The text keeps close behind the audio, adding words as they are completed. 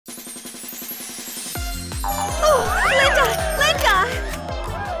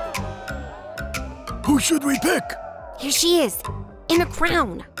should we pick? Here she is, in a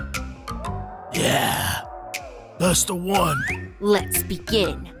crown. Yeah, that's the one. Let's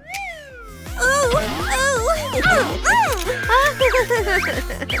begin. Ooh, ooh,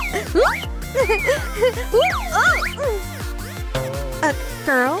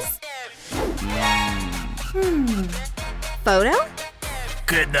 girls? Photo?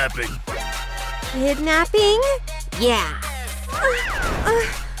 Kidnapping. Kidnapping? Yeah.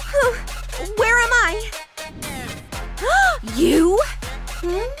 Where am I? You?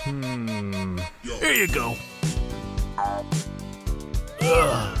 Here you go.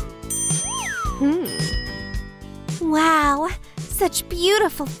 Wow, such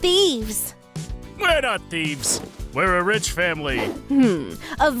beautiful thieves. We're not thieves. We're a rich family.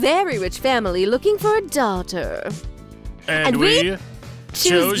 A very rich family looking for a daughter. And we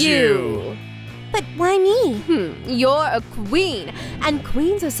chose you. But why me? You're a queen, and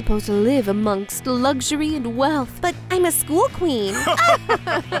queens are supposed to live amongst luxury and wealth. But I'm a school queen. What's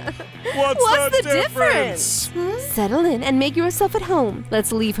the difference? Settle in and make yourself at home.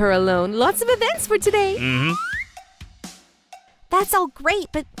 Let's leave her alone. Lots of events for today. That's all great,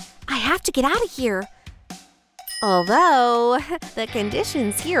 but I have to get out of here. Although, the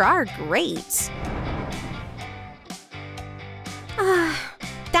conditions here are great.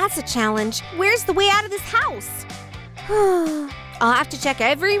 That's a challenge. Where's the way out of this house? I'll have to check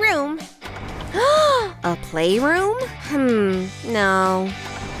every room. A playroom? No.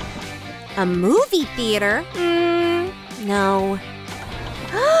 A movie theater? No.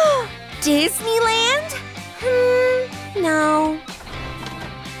 Disneyland? No.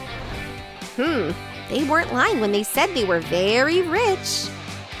 They weren't lying when they said they were very rich.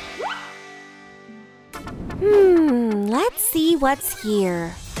 Let's see what's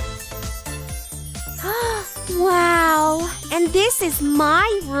here. Wow, and this is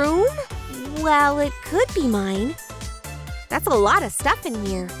my room? Well, it could be mine. That's a lot of stuff in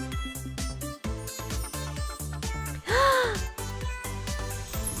here.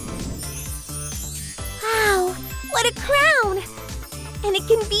 Wow, what a crown! And it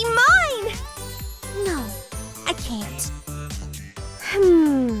can be mine! No, I can't.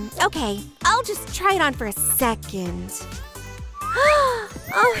 Okay, I'll just try it on for a second.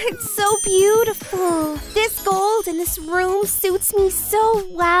 Oh, it's so beautiful. This gold in this room suits me so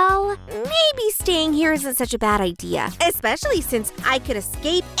well. Maybe staying here isn't such a bad idea, especially since I could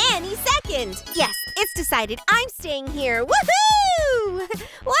escape any second. Yes, it's decided. I'm staying here. Woohoo!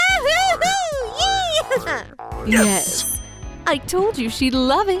 Woohoo! Yeah! Yes. I told you she'd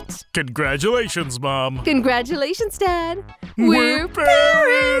love it. Congratulations, Mom. Congratulations, Dad. We're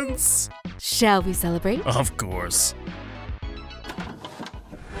parents. Shall we celebrate? Of course.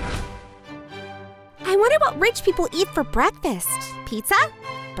 I wonder what rich people eat for breakfast. Pizza?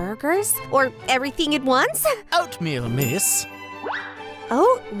 Burgers? Or everything at once? Oatmeal, miss.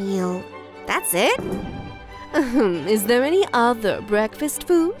 Oatmeal. That's it? Is there any other breakfast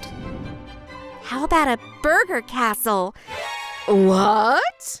food? How about a burger castle?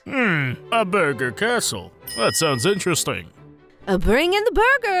 What? A burger castle. That sounds interesting. Bring in the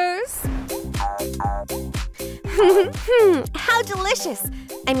burgers. How delicious.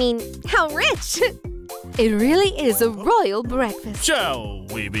 I mean, how rich. It really is a royal breakfast. Shall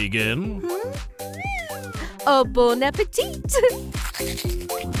we begin? Bon appetit.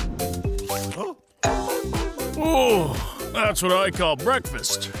 Oh, that's what I call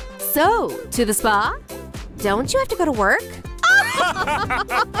breakfast. So, to the spa? Don't you have to go to work?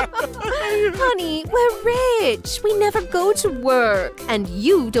 Honey, we're rich. We never go to work. And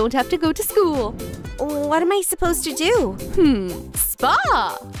you don't have to go to school. What am I supposed to do?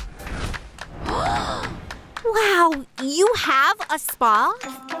 Spa. Wow, you have a spa?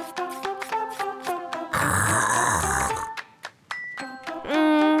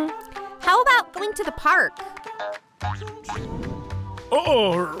 How about going to the park?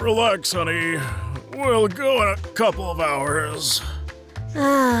 Oh, relax, honey. We'll go in a couple of hours.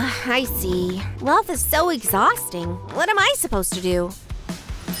 I see. Wealth is so exhausting. What am I supposed to do?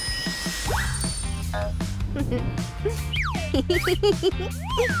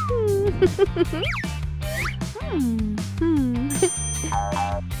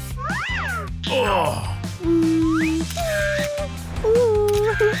 Oh.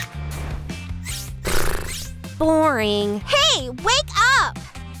 Boring. Hey, wake up!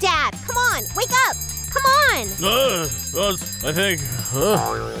 Dad, come on, wake up! Come on! I think...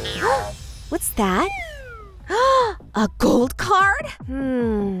 What's that? A gold card?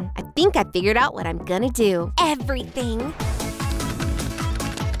 I think I figured out what I'm gonna do. Everything.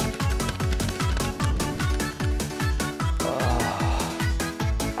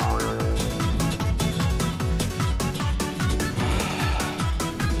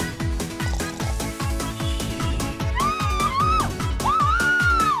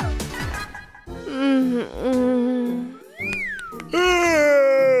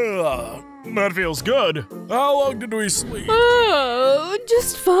 That feels good. How long did we sleep? Oh,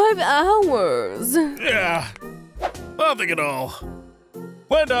 just 5 hours. Yeah, nothing at all.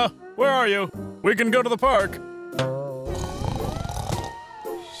 Linda, where are you? We can go to the park.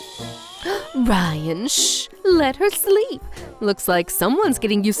 Ryan, shh. Let her sleep. Looks like someone's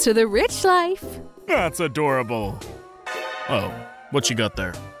getting used to the rich life. That's adorable. Oh, what you got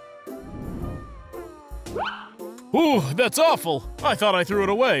there? Ooh, that's awful. I thought I threw it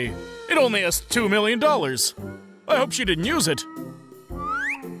away. It only has $2 million. I hope she didn't use it.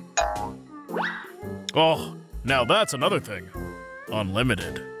 Oh, now that's another thing.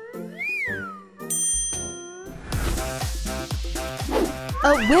 Unlimited.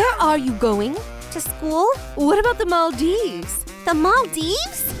 Where are you going? To school? What about the Maldives? The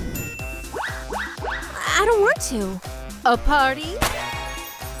Maldives? I don't want to. A party?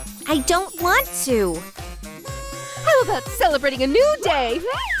 I don't want to. How about celebrating a new day?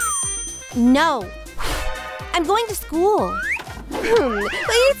 No. I'm going to school.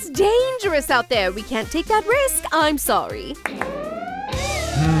 It's dangerous out there. We can't take that risk. I'm sorry.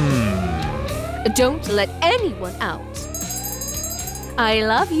 Don't let anyone out. I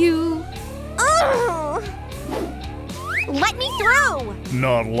love you. Ugh. Let me through.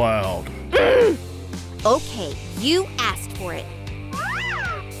 Not allowed. Okay, you asked for it.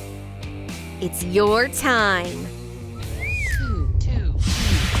 It's your time.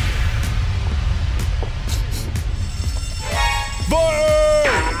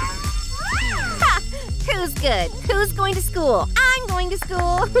 Ha! Who's good? Who's going to school? I'm going to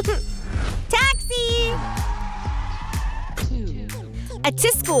school. Taxi! To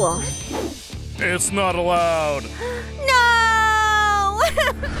school. It's not allowed. No!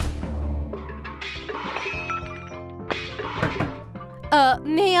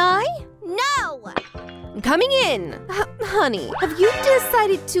 May I? No! Coming in. Honey, have you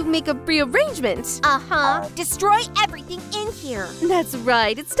decided to make a rearrangement? Uh-huh. Destroy everything in here. That's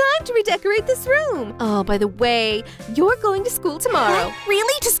right. It's time to redecorate this room. Oh, by the way, you're going to school tomorrow. What?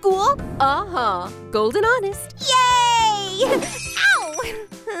 Really? To school? Uh-huh. Golden honest. Yay!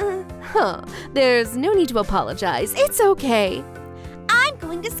 Huh. There's no need to apologize. It's okay. I'm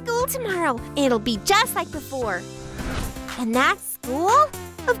going to school tomorrow. It'll be just like before. And that's school?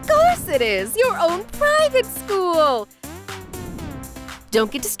 Of course it is. Your own private school.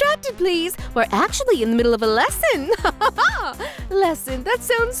 Don't get distracted, please. We're actually in the middle of a lesson. Lesson? That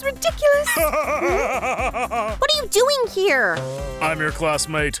sounds ridiculous. What are you doing here? I'm your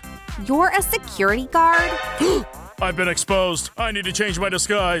classmate. You're a security guard? I've been exposed. I need to change my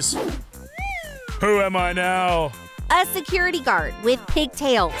disguise. Who am I now? A security guard with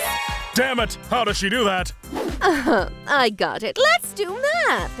pigtails. Damn it! How does she do that? I got it. Let's do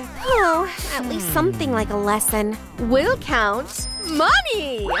math. Oh, at least something like a lesson. We'll count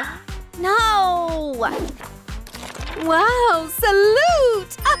money. No! Wow,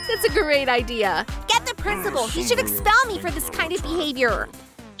 salute! That's a great idea. Get the principal. He should expel me for this kind of behavior.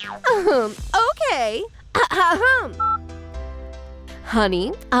 Okay.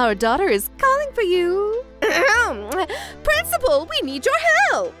 Honey, our daughter is calling for you. Principal, we need your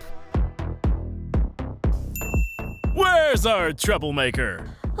help. Where's our troublemaker?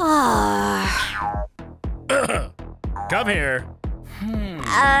 Come here.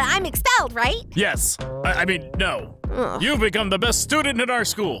 I'm expelled, right? Yes. I mean, no. Ugh. You've become the best student in our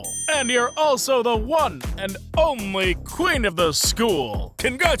school. And you're also the one and only queen of the school.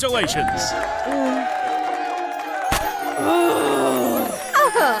 Congratulations.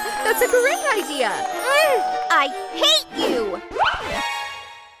 That's a great idea. I hate you.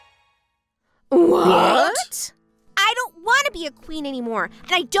 What? I don't want to be a queen anymore,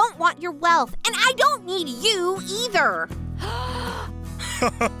 and I don't want your wealth, and I don't need you either.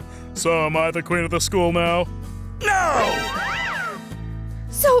 So am I the queen of the school now? No!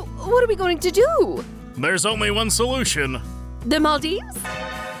 So, what are we going to do? There's only one solution. The Maldives?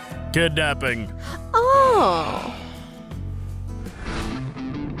 Kidnapping. Oh.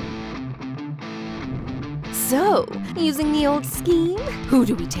 So, using the old scheme, who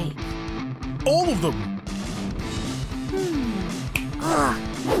do we take? All of them.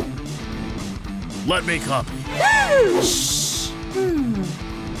 Let me copy. Shh.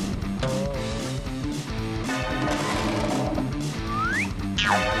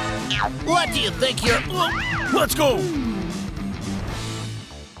 What do you think you're... Let's go!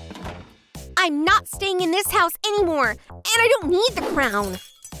 I'm not staying in this house anymore, and I don't need the crown.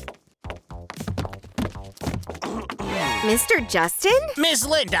 Mr. Justin? Miss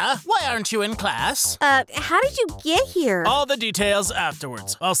Linda, why aren't you in class? How did you get here? All the details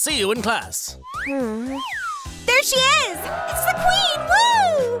afterwards. I'll see you in class. There she is! It's the queen!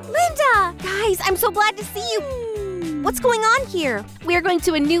 Woo! Linda! Guys, I'm so glad to see you. What's going on here? We're going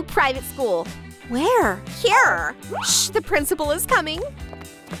to a new private school. Where? Here. Shh, the principal is coming.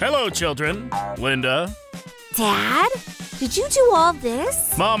 Hello, children. Linda. Dad? Did you do all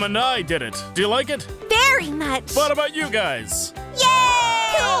this? Mom and I did it. Do you like it? Very much. What about you guys?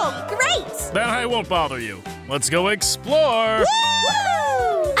 Yay! Cool! Great! Then I won't bother you. Let's go explore.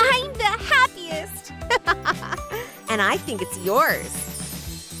 Woo! I'm the happiest. And I think it's yours.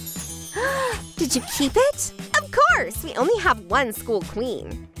 Did you keep it? Of course, we only have one school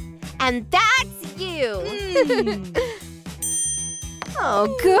queen. And that's you.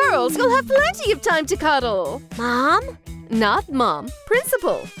 Oh, girls, you'll have plenty of time to cuddle. Mom? Not mom,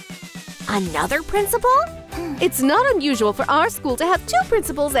 principal. Another principal? It's not unusual for our school to have 2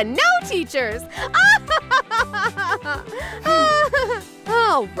 principals and no teachers.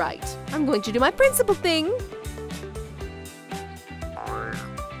 All right, I'm going to do my principal thing.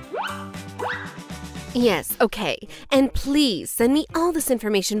 Yes, okay. And please send me all this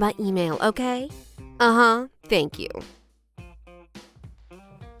information by email, okay? Uh-huh, thank you.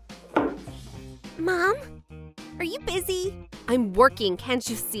 Mom? Are you busy? I'm working, can't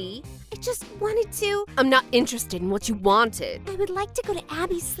you see? I just wanted to. I'm not interested in what you wanted. I would like to go to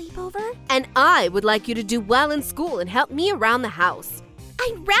Abby's sleepover. And I would like you to do well in school and help me around the house.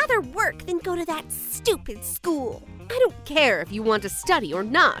 I'd rather work than go to that stupid school. I don't care if you want to study or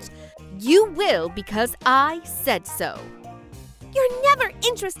not. You will because I said so. You're never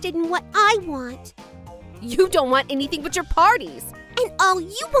interested in what I want. You don't want anything but your parties. And all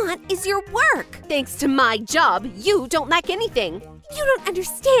you want is your work. Thanks to my job, you don't lack anything. You don't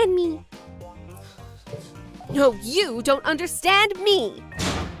understand me. No, you don't understand me.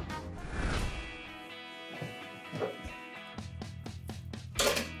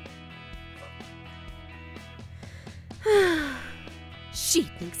 She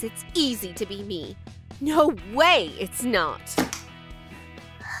thinks it's easy to be me. No way it's not.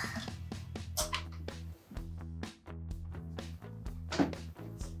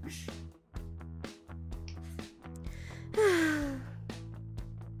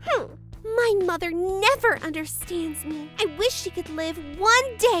 My mother never understands me. I wish she could live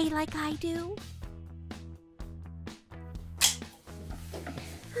one day like I do.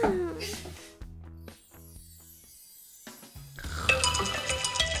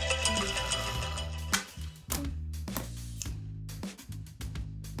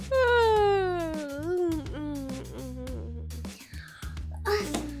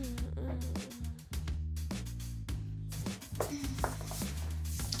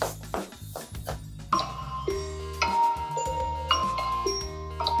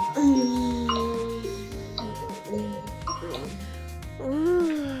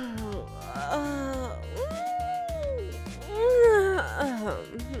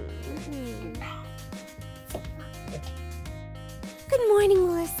 Good morning,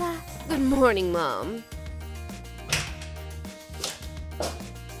 Melissa. Good morning, Mom.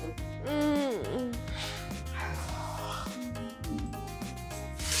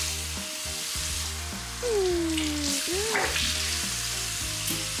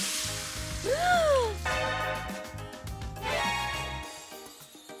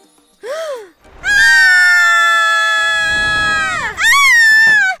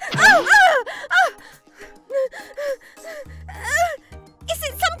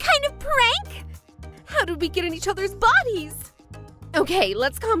 How did we get in each other's bodies? Okay,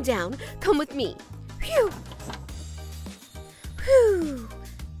 let's calm down. Come with me. Phew. Phew.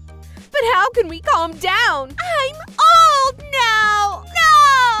 But how can we calm down? I'm old now.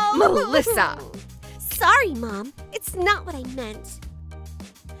 No! Melissa! Sorry, Mom. It's not what I meant.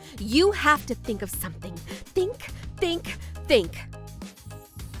 You have to think of something. Think.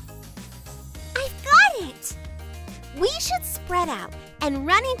 I've got it. We should spread out and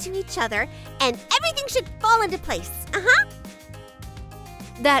run into each other, and everything should fall into place. Uh-huh.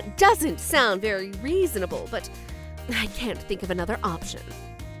 That doesn't sound very reasonable, but I can't think of another option.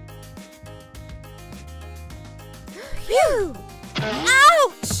 Phew!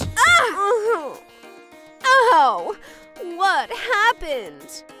 Ouch! Ah! Oh! What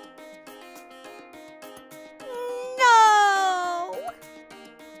happened? No!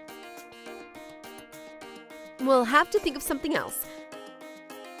 We'll have to think of something else.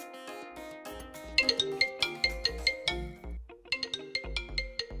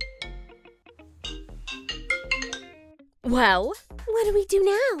 Well, What do we do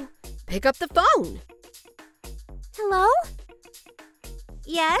now? pick up the phone. Hello?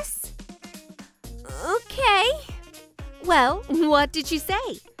 Yes? Okay. Well, what did she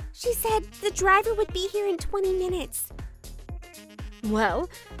say?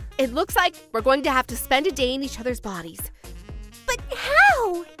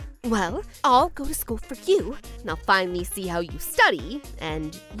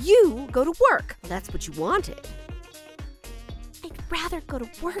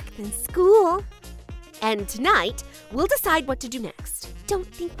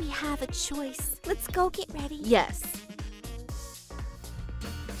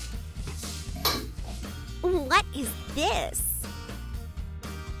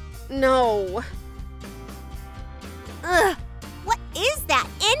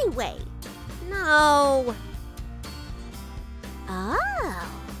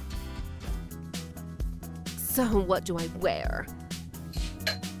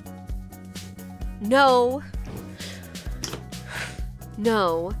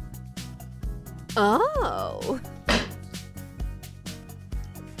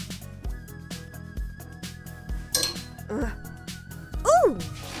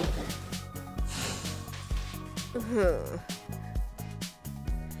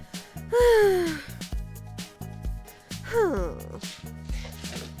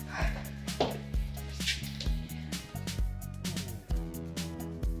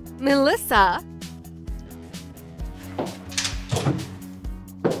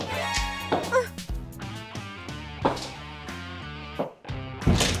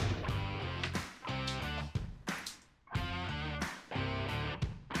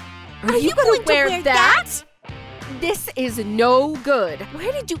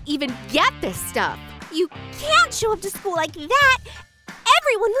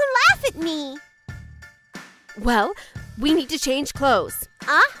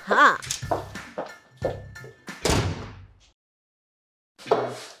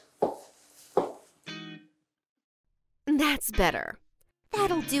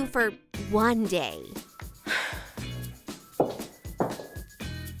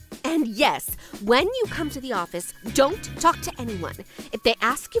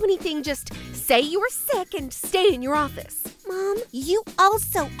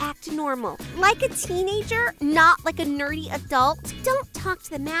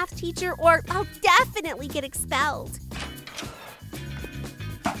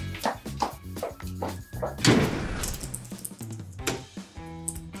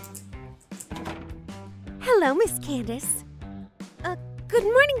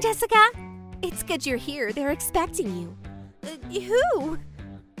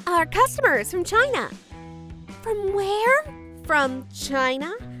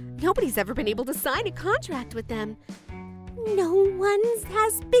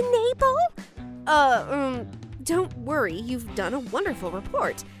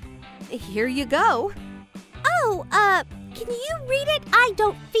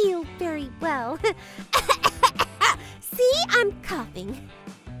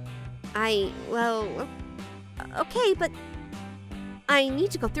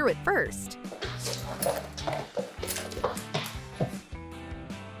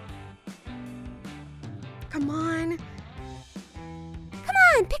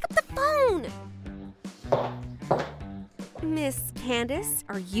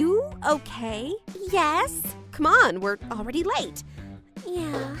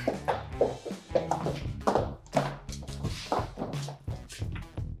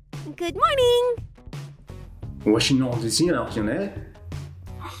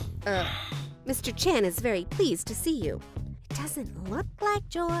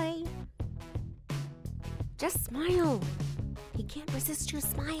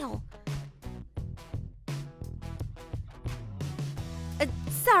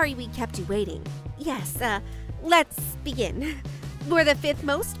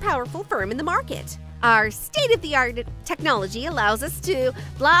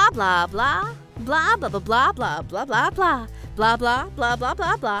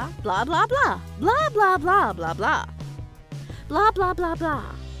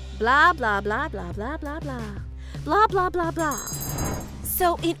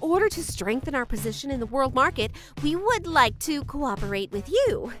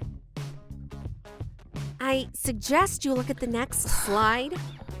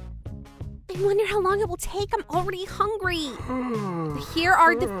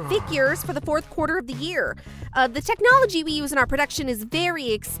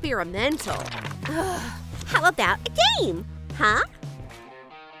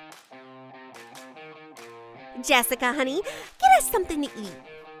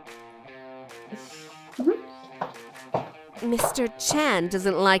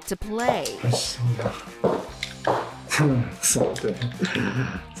 そう对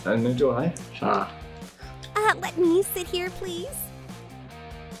才能就来啥 Let me sit here, please.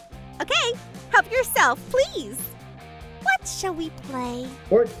 Okay, help yourself, please. What shall we play?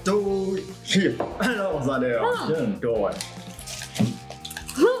 我都是让我咋的呀真多哎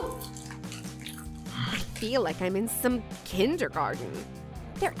I feel like I'm in some kindergarten.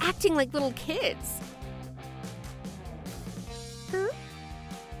 They're acting like little kids.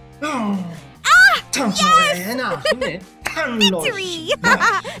 唱出来呢ね看了 Victory!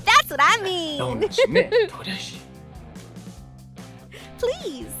 That's what I mean. 到你是ね多的是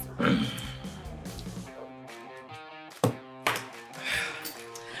Please.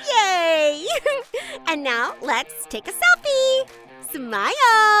 Yay! And now let's take a selfie.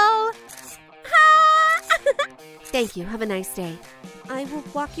 Smile. Thank you. Have a nice day. I will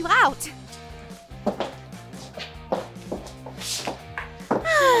walk you out.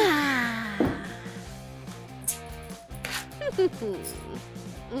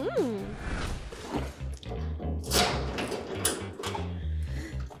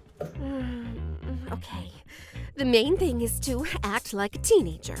 Okay. The main thing is to act like a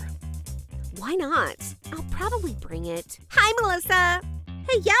teenager. Why not? I'll probably bring it. Hi, Melissa.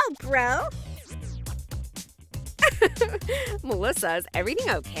 Hey, yo, bro. Melissa, is everything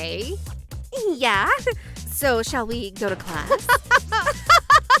okay? Yeah. So, shall we go to class?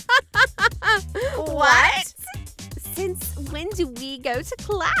 What? Since when do we go to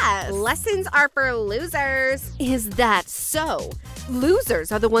class? Lessons are for losers. Is that so?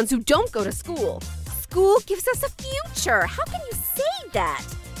 Losers are the ones who don't go to school. School gives us a future. How can you say that?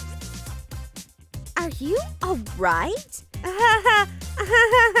 Are you all right?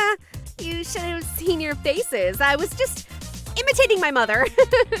 You should have seen your faces. I was just imitating my mother.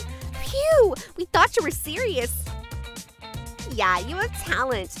 Phew, we thought you were serious. Yeah, you have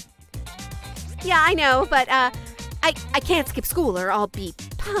talent. Yeah, I know, but I can't skip school or I'll be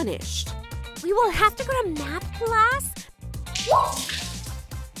punished. We will have to go to math class?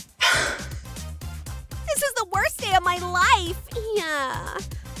 This is the worst day of my life. Yeah.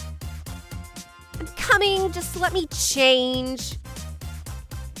 I'm coming, just let me change.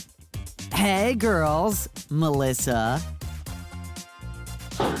 Hey girls, Melissa.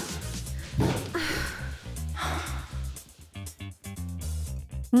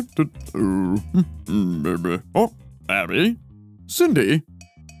 Baby. Oh, Abby? Cindy?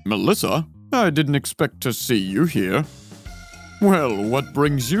 Melissa? I didn't expect to see you here. Well, what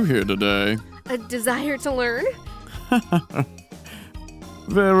brings you here today? A desire to learn?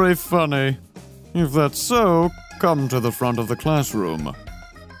 Very funny. If that's so, come to the front of the classroom.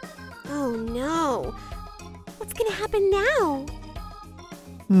 Oh no. What's gonna happen now?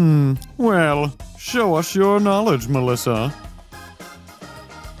 Well, show us your knowledge, Melissa.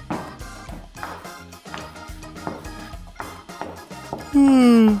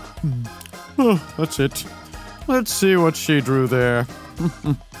 Oh, that's it. Let's see what she drew there.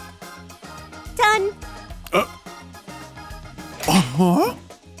 Done. Huh?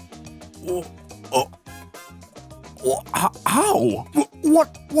 How?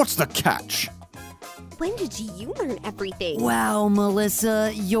 What's the catch? When did you learn everything? Wow,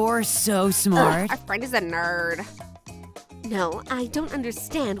 Melissa, you're so smart. Our friend is a nerd. No, I don't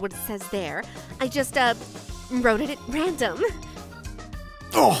understand what it says there. I just, wrote it at random.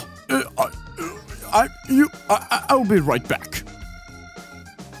 Oh, I'll be right back.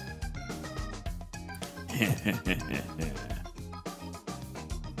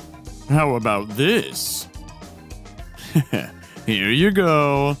 How about this? Here you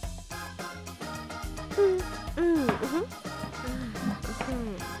go.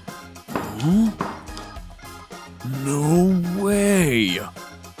 Huh? No way.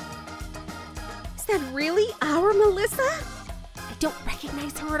 Is that really our Melissa? I don't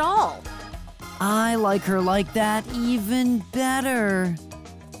recognize her at all. I like her like that even better.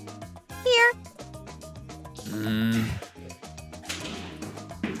 Here.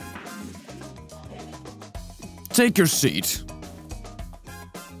 Take your seat.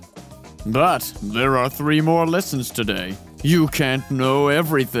 But there are 3 more lessons today. You can't know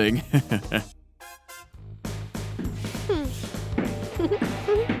everything.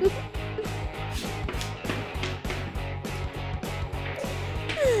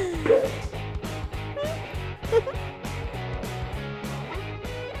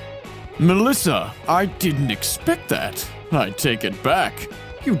 Melissa, I didn't expect that. I take it back.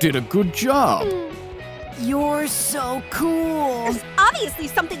 You did a good job. You're so cool. There's obviously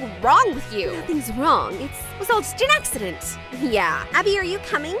something wrong with you. Nothing's wrong. It was all just an accident. Yeah. Abby, are you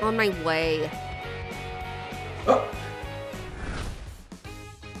coming? On my way.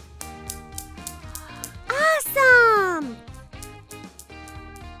 Awesome!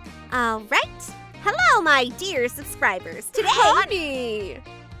 All right. Hello, my dear subscribers. Today, Honey!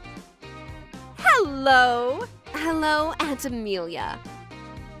 Hello! Hello, Aunt Amelia.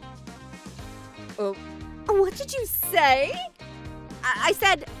 Oh, what did you say? I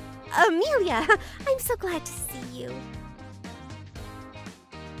said, Amelia, I'm so glad to see you.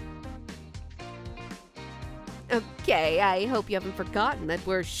 Okay, I hope you haven't forgotten that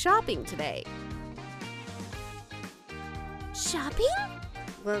we're shopping today. Shopping?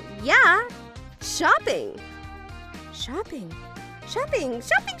 Well, yeah, shopping. Shopping.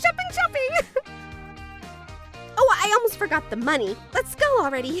 Oh, I almost forgot the money. Let's go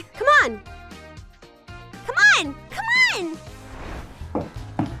already. Come on.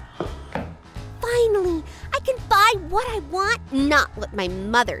 Finally, I can buy what I want, not what my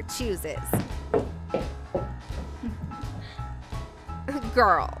mother chooses.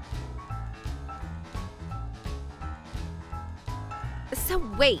 Girl. So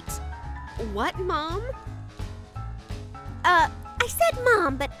wait, what, Mom? I said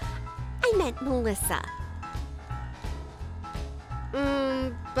Mom, but I meant Melissa.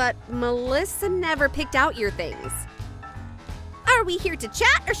 But Melissa never picked out your things. Are we here to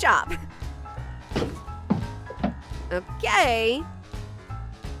chat or shop? Okay.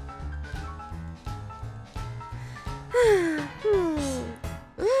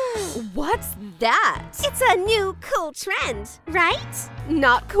 What's that? It's a new cool trend, right?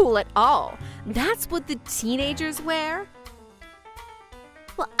 Not cool at all. That's what the teenagers wear?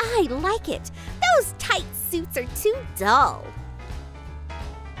 Well, I like it. Those tight suits are too dull.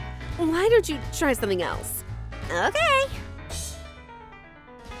 Why don't you try something else? Okay.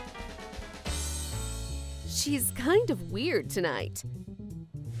 She's kind of weird tonight.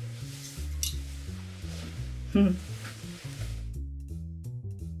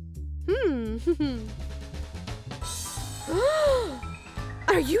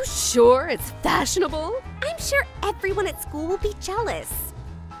 Are you sure it's fashionable? I'm sure everyone at school will be jealous.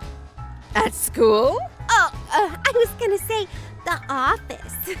 At school? Oh, I was gonna say the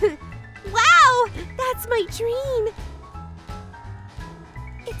office. Wow, that's my dream.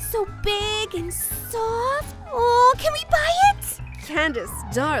 It's so big and soft. Oh, can we buy it? Candace,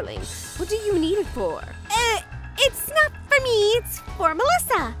 darling, what do you need it for? It's not for me, it's for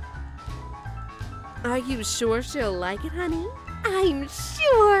Melissa. Are you sure she'll like it, honey? I'm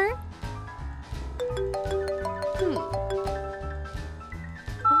sure.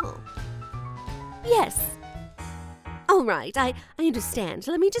 Oh. Yes. All right, I understand.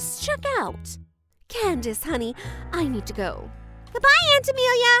 Let me just check out. Candace, honey, I need to go. Goodbye, Aunt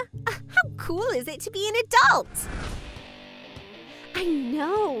Amelia. How cool is it to be an adult? I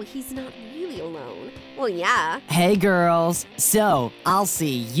know, he's not really alone. Well, yeah. Hey girls, so I'll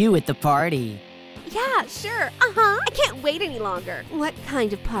see you at the party. Yeah, sure. I can't wait any longer. What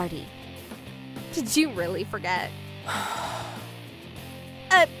kind of party? Did you really forget?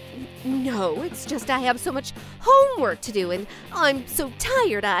 No, it's just I have so much homework to do and I'm so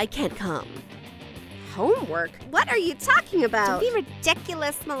tired I can't come. Homework? What are you talking about? Don't be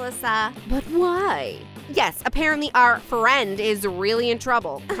ridiculous, Melissa. But why? Yes, apparently our friend is really in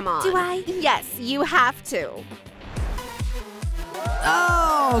trouble. Come on. Do I? Yes, you have to.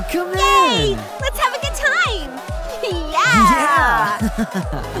 Oh, come Yay! in! Let's have a good time. Yeah!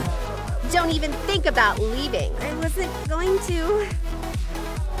 Don't even think about leaving. I wasn't going to.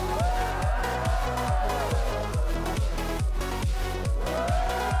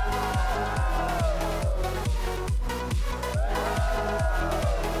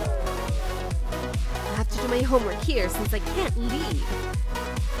 I have to do my homework here since I can't leave.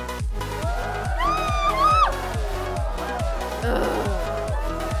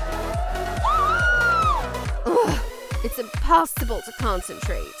 Ugh, it's impossible to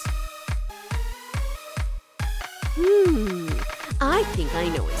concentrate. I think I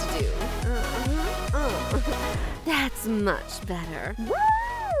know what to do. That's much better.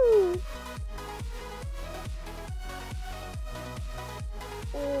 Woo!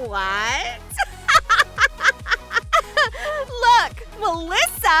 What? Look,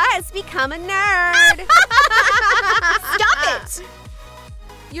 Melissa has become a nerd. Stop it!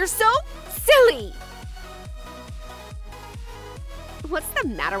 You're so silly. What's the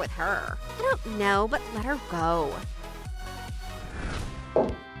matter with her? I don't know, but let her go.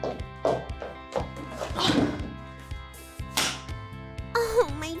 Oh,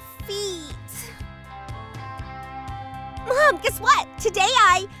 my feet. Mom, guess what? Today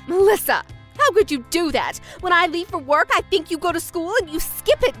Melissa, how could you do that? When I leave for work, I think you go to school and you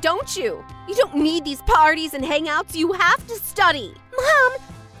skip it, don't you? You don't need these parties and hangouts. You have to study. Mom,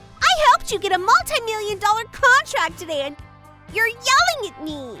 I helped you get a multi-million-dollar contract today and you're yelling at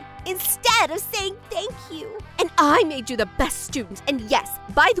me instead of saying thank you. And I made you the best student. And yes,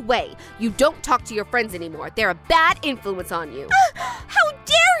 by the way, you don't talk to your friends anymore. They're a bad influence on you. How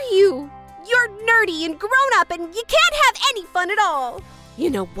dare you? You're nerdy and grown up and you can't have any fun at all. You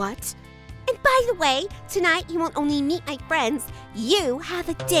know what? And by the way, tonight you won't only meet my friends, you have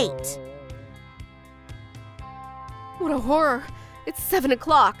a date. What a horror. It's 7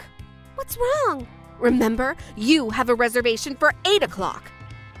 o'clock. What's wrong? Remember, you have a reservation for 8 o'clock.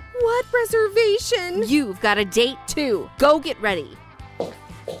 What reservation? You've got a date too. Go get ready.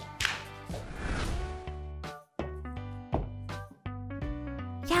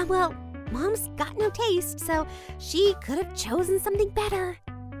 Yeah, well, Mom's got no taste, so she could have chosen something better.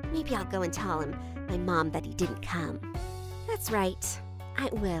 Maybe I'll go and tell him, my mom, that he didn't come. That's right. I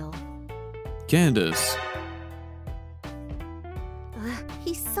will. Candace.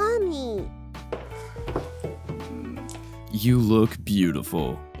 He saw me. You look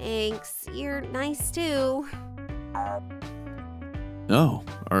beautiful. Thanks. You're nice too. Oh,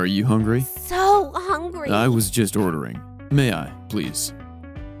 are you hungry? So hungry. I was just ordering. May I, please?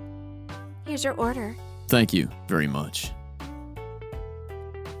 Here's your order. Thank you very much.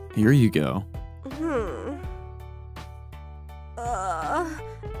 Here you go.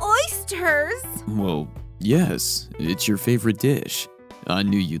 Oysters? Well, yes, it's your favorite dish. I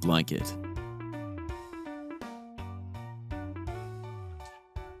knew you'd like it.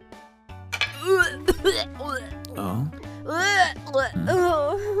 Oh?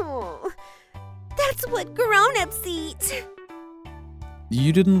 That's what grown-ups eat.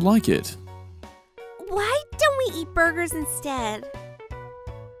 You didn't like it. Why don't we eat burgers instead?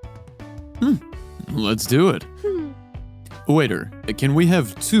 Let's do it. Waiter, can we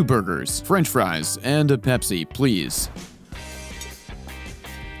have 2 burgers, French fries, and a Pepsi, please?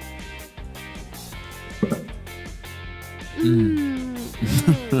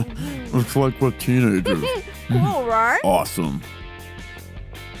 Looks like we're teenagers. All right. Awesome.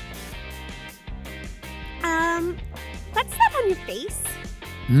 What's that on your face?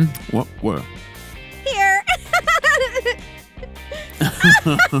 What? Where? Here.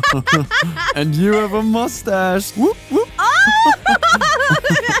 And you have a mustache. Whoop, whoop.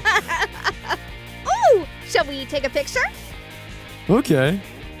 Oh! Shall we take a picture? Okay.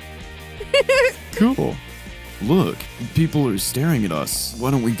 Cool. Look, people are staring at us.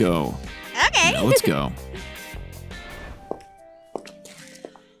 Why don't we go? Okay. Now let's go.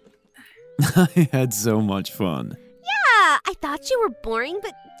 I had so much fun. Yeah, I thought you were boring,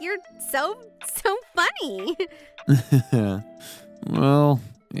 but you're so funny. Well,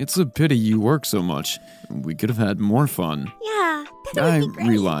 it's a pity you work so much. We could have had more fun. Yeah, that I would be great.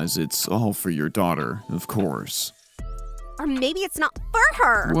 realize it's all for your daughter, of course. Or maybe it's not for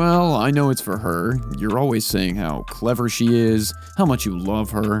her. Well, I know it's for her. You're always saying how clever she is, how much you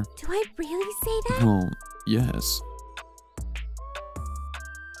love her. Do I really say that? Well, yes.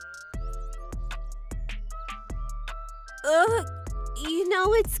 You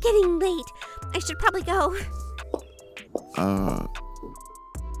know, it's getting late. I should probably go.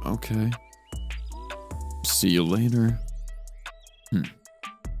 Okay. See you later.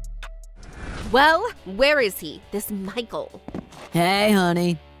 Well, where is he? This Michael. Hey,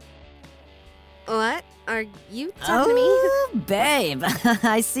 honey. What? Are you talking Oh, babe.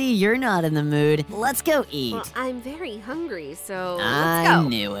 I see you're not in the mood. Let's go eat. to me? Well, I'm very hungry, so I let's go.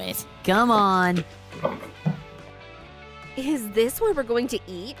 knew it. Come on. Is this where we're going to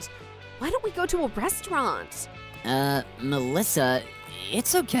eat? Why don't we go to a restaurant? Melissa,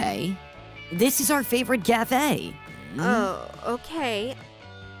 it's okay. This is our favorite cafe. Oh, okay.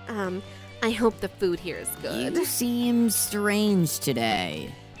 I hope the food here is good. You seem strange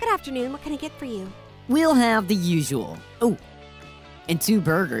today. Good afternoon. What can I get for you? We'll have the usual. Oh, and 2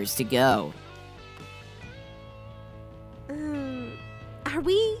 burgers to go. Are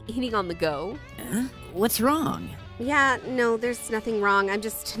we eating on the go? Huh? What's wrong? Yeah, no, there's nothing wrong. I'm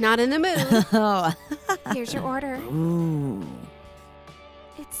just not in the mood. Oh. Here's your order. Ooh,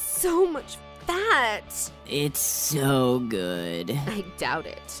 It's so much fat. it's so good. I doubt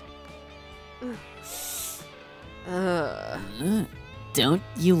it. Don't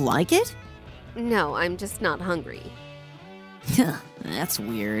you like it? No, I'm just not hungry. That's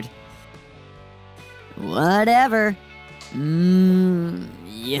weird. Whatever. Yummy.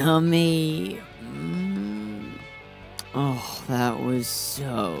 Oh, that was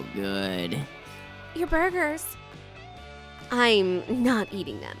so good. Your burgers. I'm not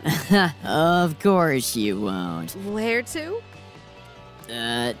eating them. Of course you won't. Where to?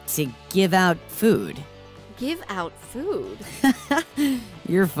 To give out food. Give out food.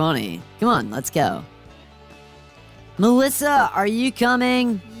 You're funny. Come on, let's go. Melissa, are you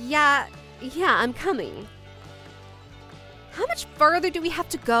coming? Yeah, I'm coming. How much further do we have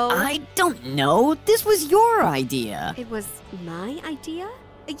to go? I don't know. This was your idea. It was my idea?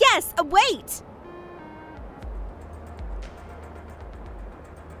 Yes, wait!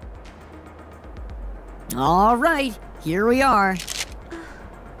 All right, here we are.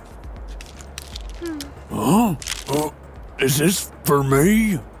 Oh, is this for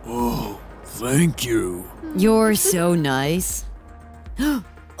me? Oh, thank you. You're so nice.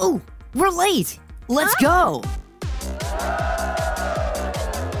 Oh, we're late. Let's go.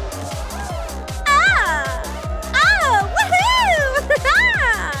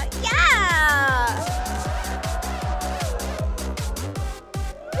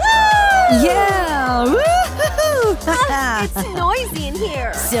 Yeah! Woo-hoo-hoo! It's noisy in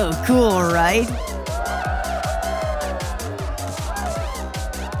here. So cool, right?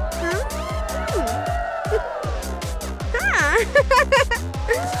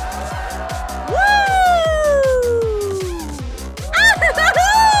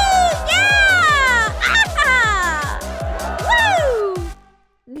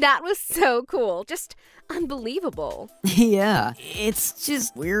 That was so cool. Just unbelievable. Yeah, it's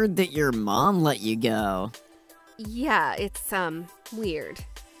just weird that your mom let you go. Yeah, it's, weird.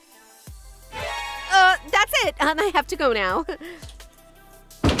 That's it. I have to go now.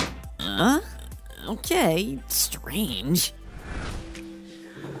 Huh? Okay, strange.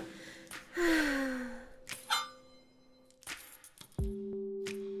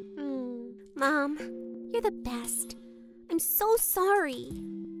 Mom, you're the best. I'm so sorry.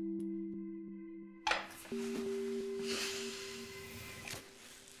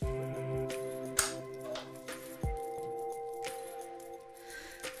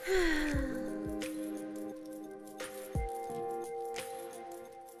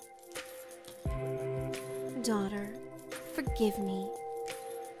 Daughter, forgive me.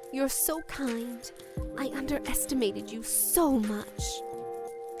 You're so kind. I underestimated you so much.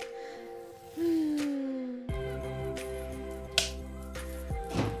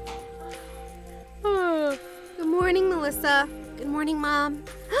 Good morning, Melissa. Good morning, Mom.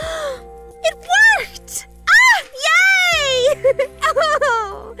 It worked! Ah! Yay!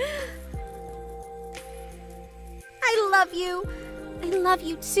 Oh! I love you. I love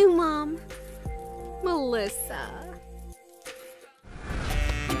you too, Mom. Melissa.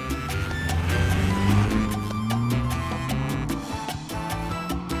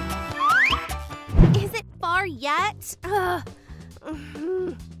 Is it far yet?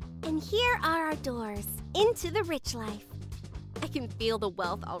 And here are our doors into the rich life. I can feel the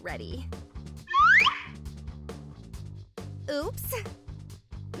wealth already. Oops.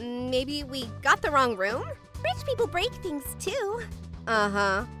 Maybe we got the wrong room? Rich people break things too.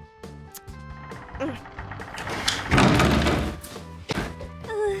 Uh-huh.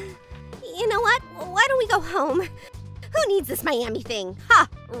 You know what? Why don't we go home? Who needs this Miami thing? Ha!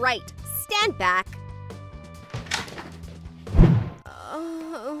 Right. Stand back.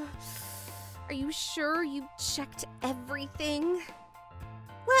 Are you sure you checked everything?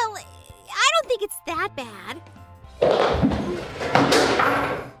 Well, I don't think it's that bad.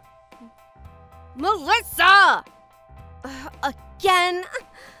 Melissa! Again?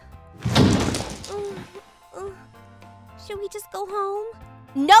 Should we just go home?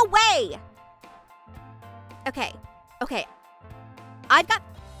 No way! Okay. I've got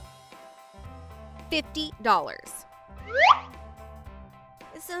 $50.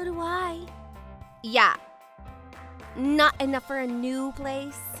 So do I. Yeah. Not enough for a new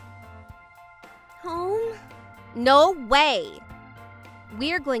place? Home? No way!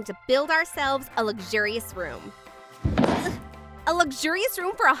 We're going to build ourselves a luxurious room. A luxurious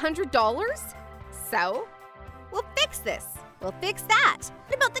room for $100? So, we'll fix this. We'll fix that.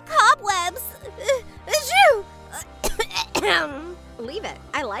 What about the cobwebs? Achoo! Leave it.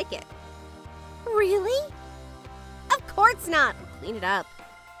 I like it. Really? Of course not. Clean it up.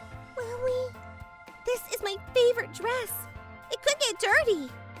 Will we? This is my favorite dress. It could get dirty.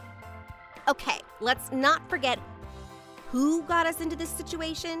 Okay, let's not forget who got us into this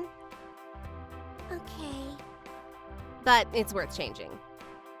situation. Okay. But it's worth changing.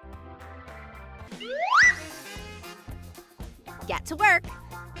 Get to work.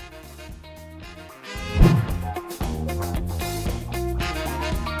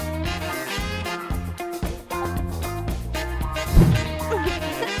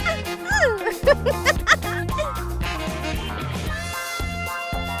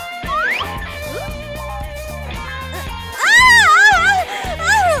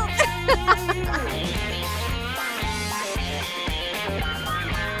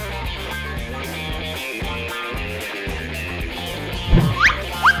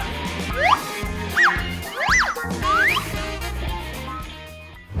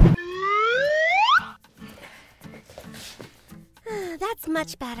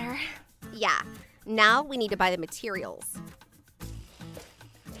 Much better. Yeah, now we need to buy the materials.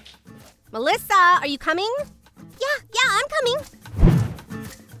 Melissa, are you coming? Yeah, I'm coming.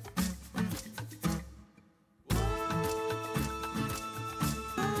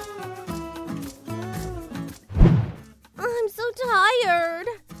 I'm so tired.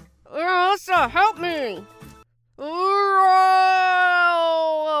 Melissa, help me!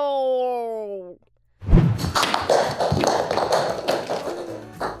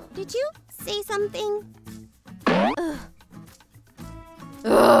 Did you say something?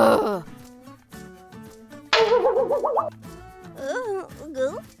 Ugh.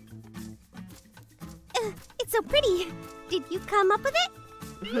 Goo? It's so pretty. Did you come up with it?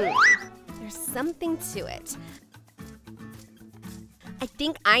 There's something to it. I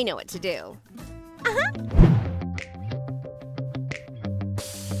think I know what to do.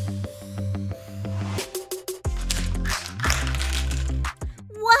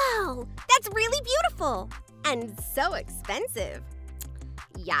 Wow, that's really beautiful. And so expensive.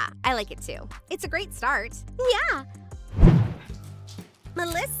 Yeah, I like it too. It's a great start. Yeah.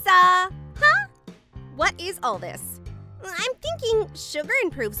 Melissa! Huh? What is all this? I'm thinking sugar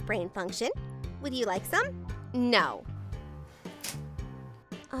improves brain function. Would you like some? No.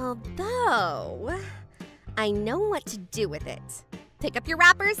 Although, I know what to do with it. Pick up your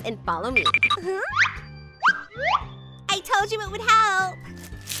wrappers and follow me. Huh? I told you it would help.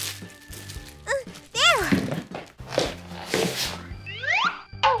 There.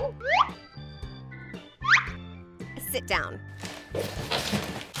 Sit down.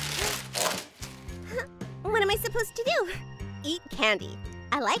 What am I supposed to do? Eat candy.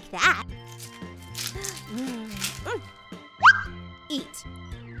 I like that. Eat.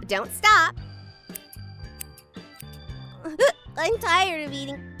 Don't stop. I'm tired of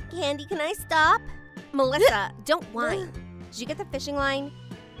eating candy. Can I stop? Melissa, don't whine. Did you get the fishing line?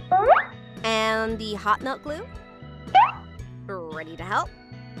 And the hot melt glue? Ready to help?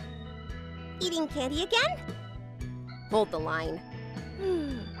 Eating candy again? Hold the line.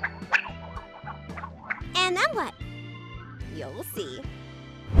 And then what? You'll see.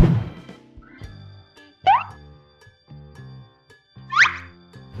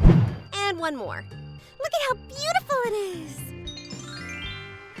 And one more. Look at how beautiful it is.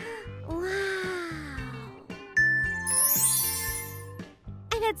 Wow.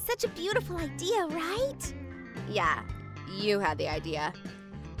 I've had such a beautiful idea, right? Yeah, you had the idea.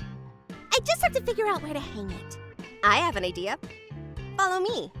 I just have to figure out where to hang it. I have an idea. Follow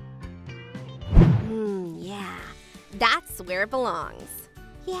me. Yeah, that's where it belongs.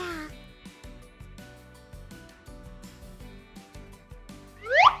 Yeah.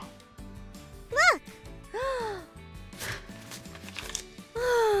 Look!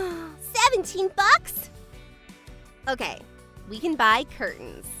 $17? Okay, we can buy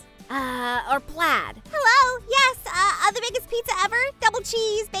curtains. Or plaid. Hello, yes, the biggest pizza ever. Double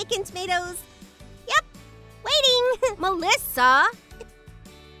cheese, bacon, tomatoes. Yep, waiting. Melissa!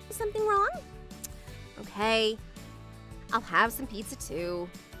 Is something wrong? Okay, I'll have some pizza too.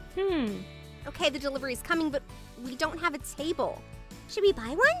 Okay, the delivery's coming, but we don't have a table. Should we buy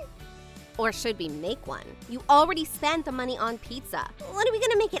one? Or should we make one? You already spent the money on pizza. What are we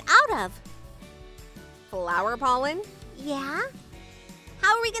gonna make it out of? Flower pollen? Yeah?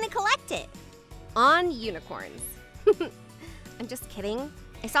 How are we gonna collect it? On unicorns. I'm just kidding.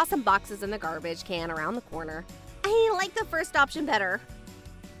 I saw some boxes in the garbage can around the corner. I like the first option better.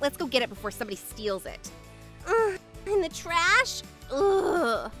 Let's go get it before somebody steals it. In the trash?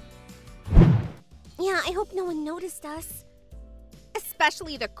 Ugh. Yeah, I hope no one noticed us.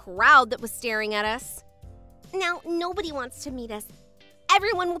 Especially the crowd that was staring at us. Now, nobody wants to meet us.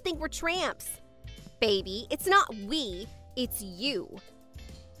 Everyone will think we're tramps. Baby, it's not we, it's you.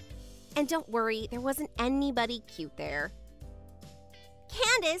 And don't worry, there wasn't anybody cute there.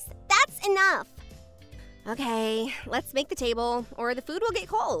 Candace, that's enough. Okay, let's make the table, or the food will get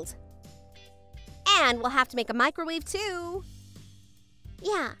cold. And we'll have to make a microwave too.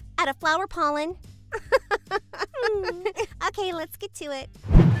 Yeah, out of flower pollen. Okay, let's get to it.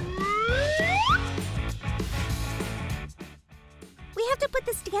 We have to put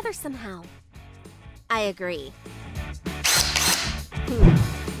this together somehow. I agree.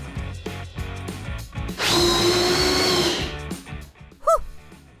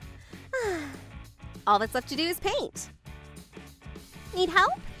 All that's left to do is paint. Need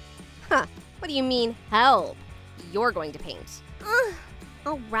help? Huh, what do you mean, help? You're going to paint.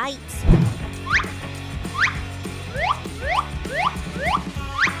 All right.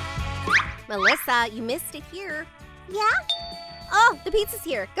 Melissa, you missed it here. Yeah? Oh, the pizza's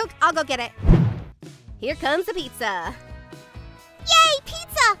here. I'll go get it. Here comes the pizza. Yay, pizza!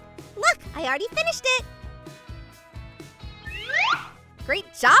 I already finished it. Great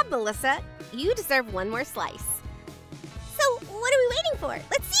job, Melissa. You deserve one more slice. So, what are we waiting for?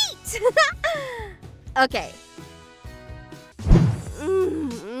 Let's eat! Okay.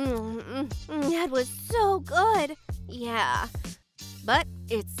 That was so good. Yeah. But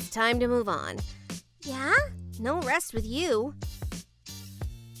it's time to move on. Yeah? No rest with you.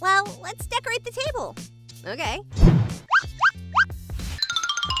 Well, let's decorate the table. Okay.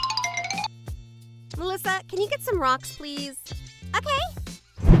 Melissa, can you get some rocks, please? Okay.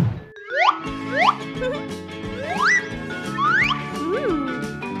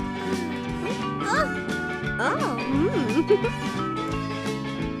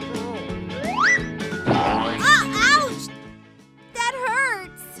 Ouch! That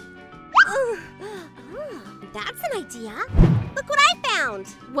hurts. That's an idea. Look what I found.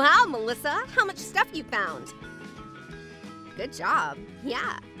 Wow, Melissa, how much stuff you found. Good job.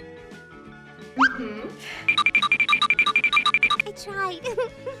 Yeah. I tried.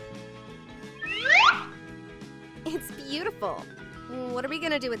 It's beautiful. What are we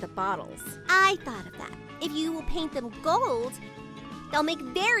gonna do with the bottles? I thought of that. If you will paint them gold, they'll make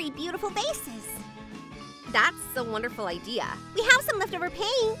very beautiful vases. That's a wonderful idea. We have some leftover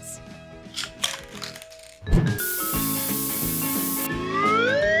paint.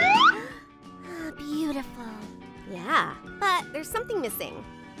 Beautiful. Yeah, but there's something missing.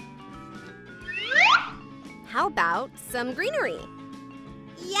 How about some greenery?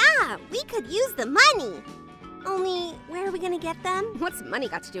 Yeah, we could use the money. Only, where are we gonna get them? What's money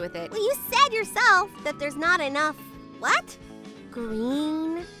got to do with it? Well, you said yourself that there's not enough. What?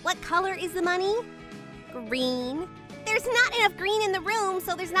 Green? What color is the money? Green. There's not enough green in the room,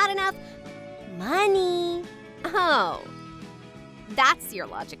 so there's not enough money. Oh, that's your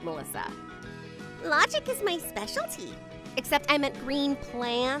logic, Melissa. Logic is my specialty. Except I meant green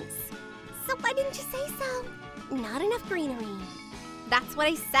plants. So why didn't you say so? Not enough greenery. That's what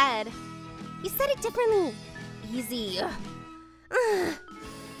I said. You said it differently. Easy.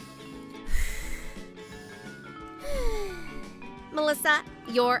 Melissa,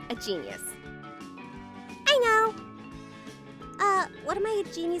 you're a genius. I know. What am I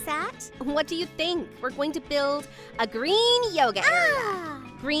a genius at? What do you think? We're going to build a green yoga area. Ah,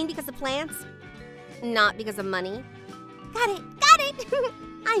 Green because of plants, not because of money. got it, got it.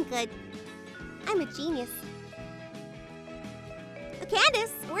 I'm good. I'm a genius.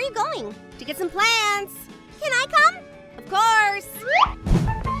 Candace, where are you going? To get some plants. Can I come? Of course.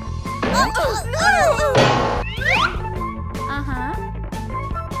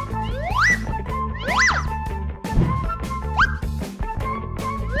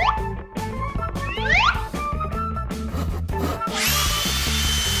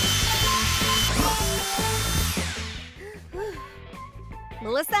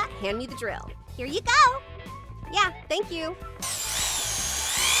 Melissa, hand me the drill. Here you go. Yeah, thank you.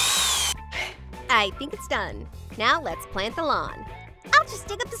 I think it's done. Now let's plant the lawn. I'll just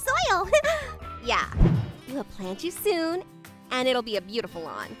dig up the soil. Yeah, we'll plant you soon, and it'll be a beautiful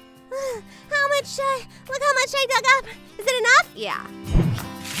lawn. How much, look how much I dug up. Is it enough? Yeah.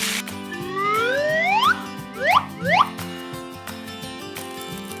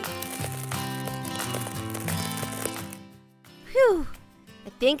 Whew, I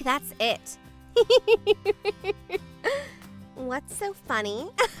think that's it. What's so funny?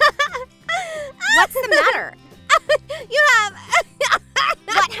 What's the matter? You have...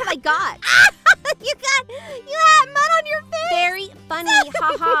 What have I got? You had mud on your face. Very funny,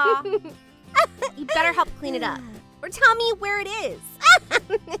 haha. You better help clean it up. Or tell me where it is.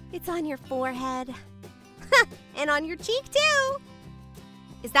 It's on your forehead. And on your cheek, too.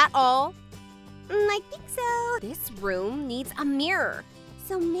 Is that all? I think so. This room needs a mirror.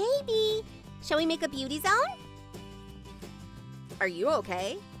 So maybe... Shall we make a beauty zone? Are you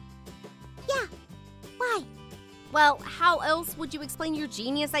okay? Yeah. Why? Well, how else would you explain your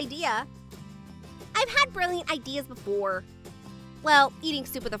genius idea? I've had brilliant ideas before. Well, eating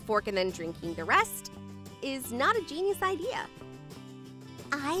soup with a fork and then drinking the rest is not a genius idea.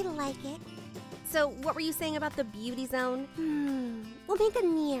 I like it. So what were you saying about the beauty zone? We'll make a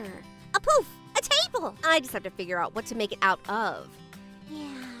mirror. A poof. A table. I just have to figure out what to make it out of.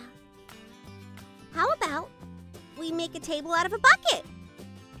 Yeah. How about we make a table out of a bucket?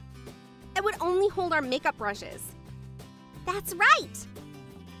 It would only hold our makeup brushes. That's right.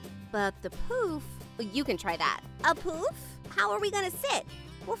 But the poof, well, you can try that. A poof? How are we gonna sit?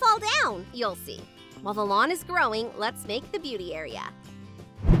 We'll fall down. You'll see. While the lawn is growing, let's make the beauty area.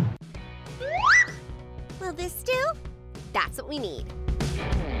 Will this do? That's what we need.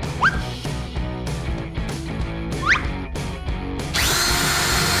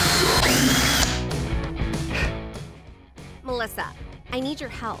 Melissa, I need your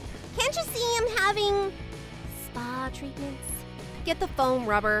help. Can't you see I'm having spa treatments? Get the foam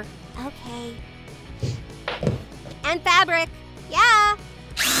rubber. Okay. And fabric. Yeah.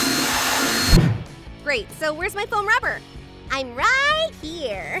 Great, so where's my foam rubber? I'm right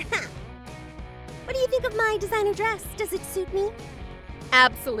here. What do you think of my designer dress? Does it suit me?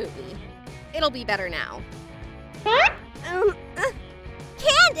 Absolutely. It'll be better now.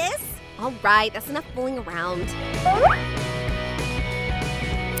 Candace! All right, that's enough fooling around.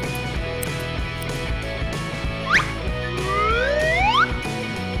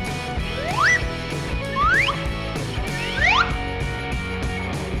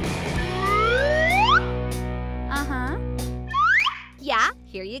 Yeah,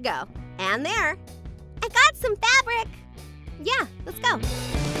 Here you go. and there. I got some fabric. Yeah, let's go.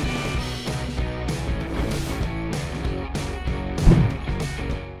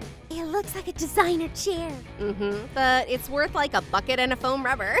 It looks like a designer chair. But it's worth like a bucket and a foam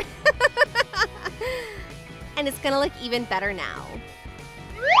rubber. And it's gonna look even better now.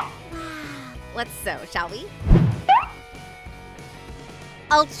 Let's sew, shall we?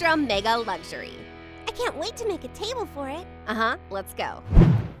 Ultra mega luxury. I can't wait to make a table for it. Let's go.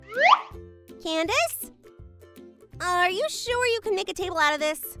 Candace? Are you sure you can make a table out of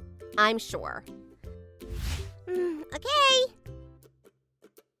this? I'm sure. Okay.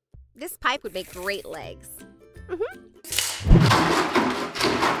 This pipe would make great legs.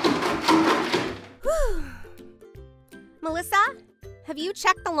 Whew. Melissa, have you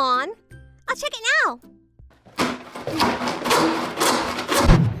checked the lawn? I'll check it now.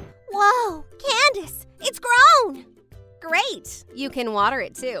 Whoa, Candace, it's grown. Great. You can water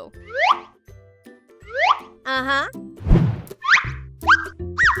it too.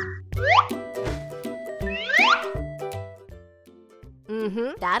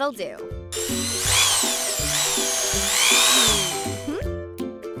 That'll do.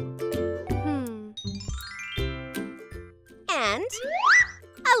 And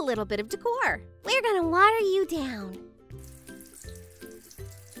A little bit of decor. we're gonna water you down.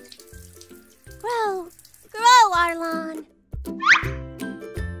 Grow, grow, our lawn.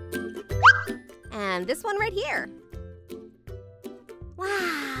 And this one right here.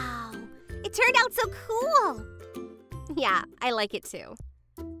 Wow, it turned out so cool. Yeah, I like it too.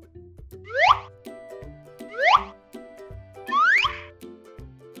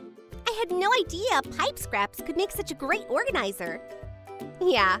 I had no idea pipe scraps could make such a great organizer.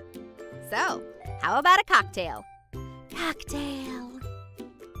 Yeah. So, how about a cocktail? Cocktail.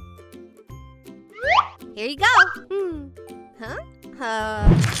 Here you go.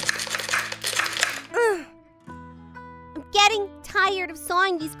 I'm getting tired of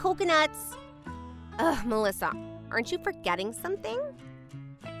sawing these coconuts. Ugh, Melissa, aren't you forgetting something?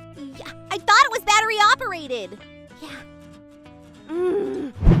 Yeah, I thought it was battery operated. Yeah.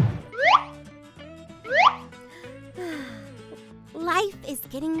 Life is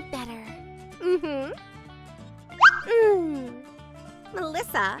getting better.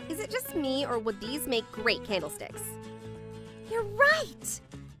 Melissa, is it just me or would these make great candlesticks? You're right.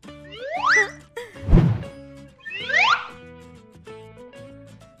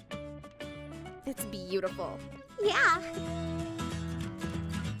 It's beautiful. Yeah.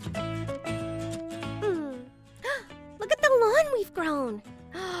 Look at the lawn we've grown.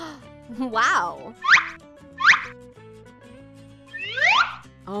 Wow.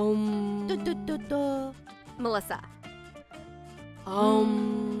 Melissa.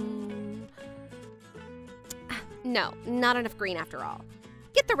 No, not enough green after all.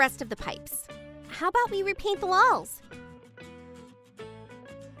 Get the rest of the pipes. How about we repaint the walls?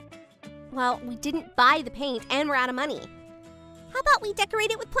 Well, we didn't buy the paint and we're out of money. How about we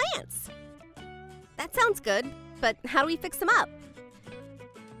decorate it with plants? That sounds good, but how do we fix them up?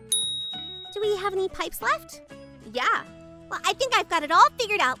 Do we have any pipes left? Yeah. Well, I think I've got it all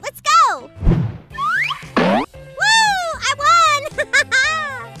figured out. Let's go! Woo! I won!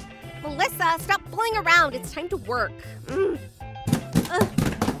 Melissa, stop fooling around. It's time to work.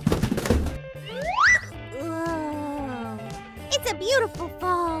 It's a beautiful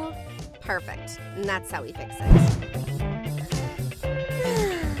fall. Perfect. And that's how we fix it.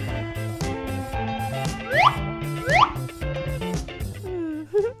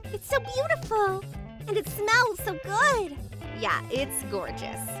 It's so beautiful. And it smells so good. Yeah, it's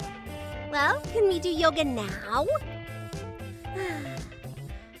gorgeous. Well, can we do yoga now?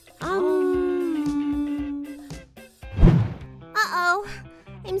 Uh-oh.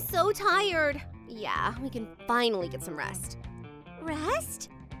 I'm so tired. Yeah, we can finally get some rest. Rest?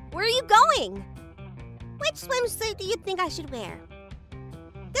 Where are you going? Which swimsuit do you think I should wear?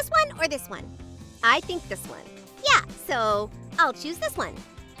 This one or this one? I think this one. Yeah, so I'll choose this one.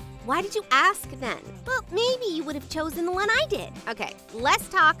 Why did you ask then? Well, maybe you would have chosen the one I did. Okay, less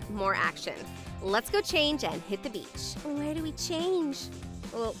talk, more action. Let's go change and hit the beach. Where do we change?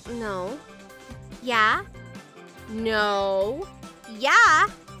 Well, no. Yeah? No. Yeah?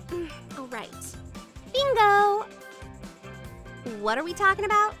 All right. Bingo! What are we talking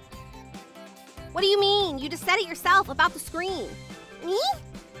about? What do you mean? You just said it yourself about the screen. Me?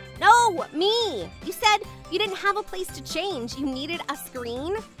 No, me. You said you didn't have a place to change. You needed a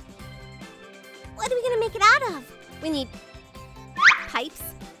screen. What are we gonna make it out of? We need pipes,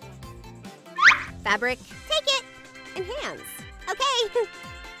 fabric, Take it! and hands. Okay.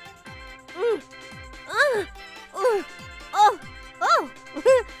 Oh.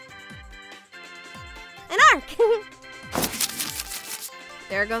 An arc.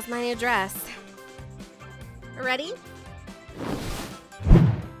 There goes my new dress. Ready?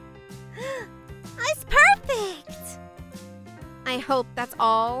 It's perfect! I hope that's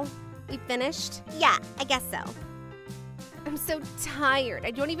all we finished. Yeah, I guess so. I'm so tired.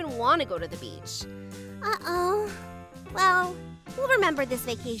 I don't even want to go to the beach. Uh-oh. Well, we'll remember this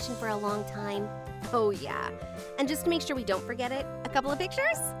vacation for a long time. Oh, yeah. And just to make sure we don't forget it, a couple of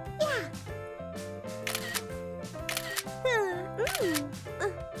pictures? Yeah.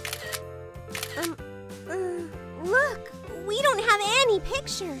 Look, we don't have any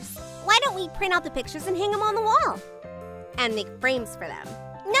pictures. Why don't we print out the pictures and hang them on the wall? And make frames for them.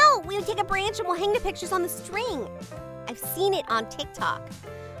 No, we'll take a branch and we'll hang the pictures on the string. I've seen it on TikTok.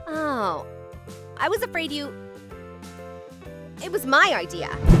 Oh, I was afraid you... It was my idea.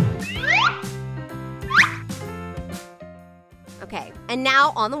 Okay, and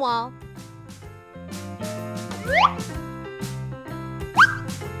now on the wall.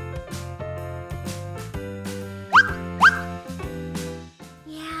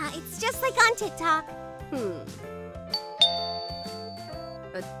 Yeah, it's just like on TikTok.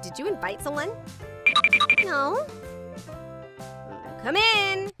 Did you invite someone? No? Come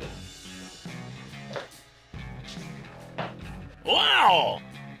in. Wow!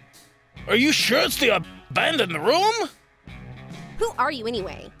 Are you sure it's the abandoned room? Who are you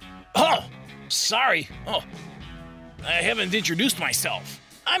anyway? Oh, sorry. Oh, I haven't introduced myself.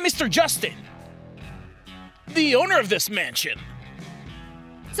 I'm Mr. Justin, the owner of this mansion.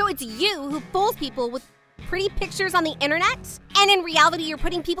 So it's you who fools people with pretty pictures on the internet? And in reality, you're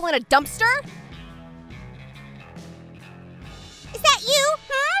putting people in a dumpster? Is that you,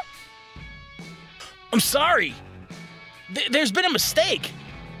 huh? I'm sorry. There's been a mistake.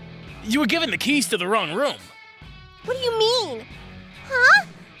 You were given the keys to the wrong room. What do you mean? Huh?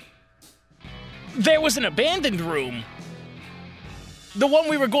 There was an abandoned room. The one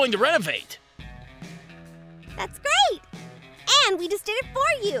we were going to renovate. That's great. And we just did it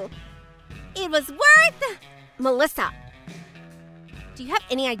for you. It was worth... Melissa, do you have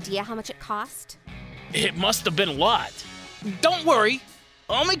any idea how much it cost? It must have been a lot. Don't worry.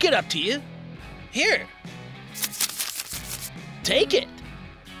 I'll make it up to you. Here. Take it.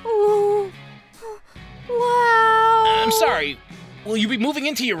 Ooh. Wow. I'm sorry. Will you be moving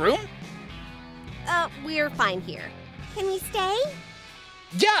into your room? We're fine here. Can we stay?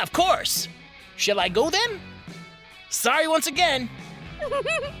 Yeah, of course. Shall I go then? Sorry once again.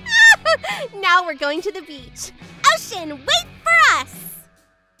 Now we're going to the beach. Ocean, wait for us!